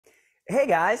Hey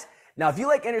guys, now if you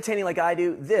like entertaining like I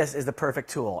do, this is the perfect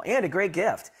tool and a great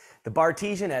gift. The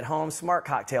Bartesian at-home smart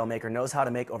cocktail maker knows how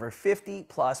to make over 50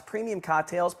 plus premium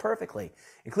cocktails perfectly,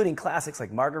 including classics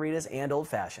like margaritas and old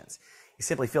fashions. You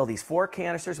simply fill these 4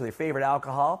 canisters with your favorite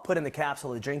alcohol, put in the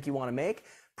capsule of the drink you want to make,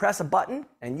 press a button,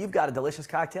 and you've got a delicious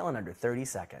cocktail in under 30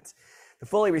 seconds. The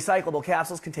fully recyclable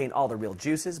capsules contain all the real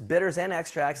juices, bitters, and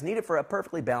extracts needed for a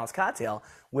perfectly balanced cocktail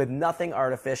with nothing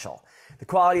artificial. The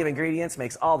quality of ingredients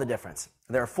makes all the difference.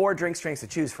 There are 4 drink strengths to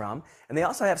choose from, and they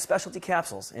also have specialty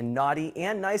capsules in naughty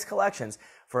and nice collections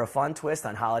for a fun twist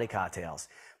on holiday cocktails.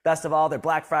 Best of all, their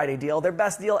Black Friday deal, their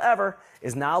best deal ever,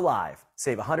 is now live.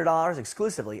 Save $100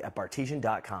 exclusively at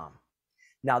Bartesian.com.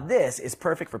 Now this is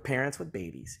perfect for parents with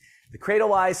babies. The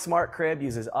CradleWise Smart Crib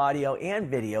uses audio and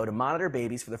video to monitor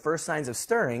babies for the first signs of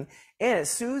stirring, and it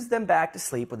soothes them back to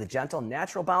sleep with a gentle,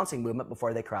 natural bouncing movement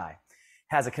before they cry.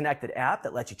 It has a connected app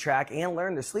that lets you track and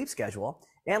learn their sleep schedule,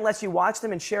 and lets you watch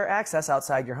them and share access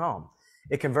outside your home.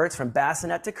 It converts from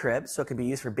bassinet to crib, so it can be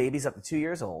used for babies up to 2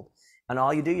 years old. And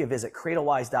all you do, you visit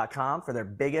CradleWise.com for their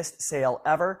biggest sale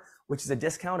ever, which is a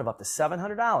discount of up to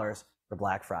 $700 for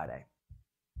Black Friday.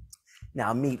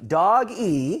 Now meet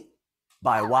Dog-E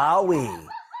by Wowee.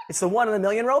 It's the 1 in a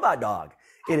million robot dog.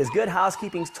 It is Good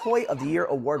Housekeeping's Toy of the Year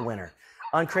award winner.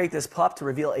 Uncrate this pup to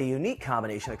reveal a unique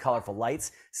combination of colorful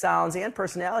lights, sounds, and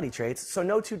personality traits, so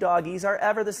no 2 doggies are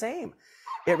ever the same.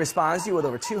 It responds to you with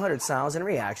over 200 sounds and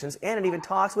reactions, and it even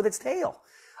talks with its tail.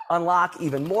 Unlock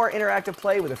even more interactive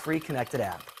play with a free connected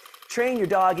app. Train your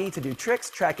doggy to do tricks,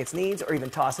 track its needs, or even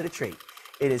toss it a treat.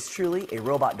 It is truly a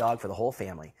robot dog for the whole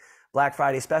family. Black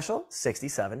Friday special,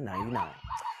 $67.99.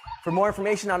 For more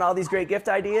information on all these great gift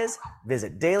ideas,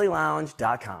 visit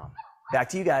dailylounge.com. Back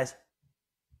to you guys.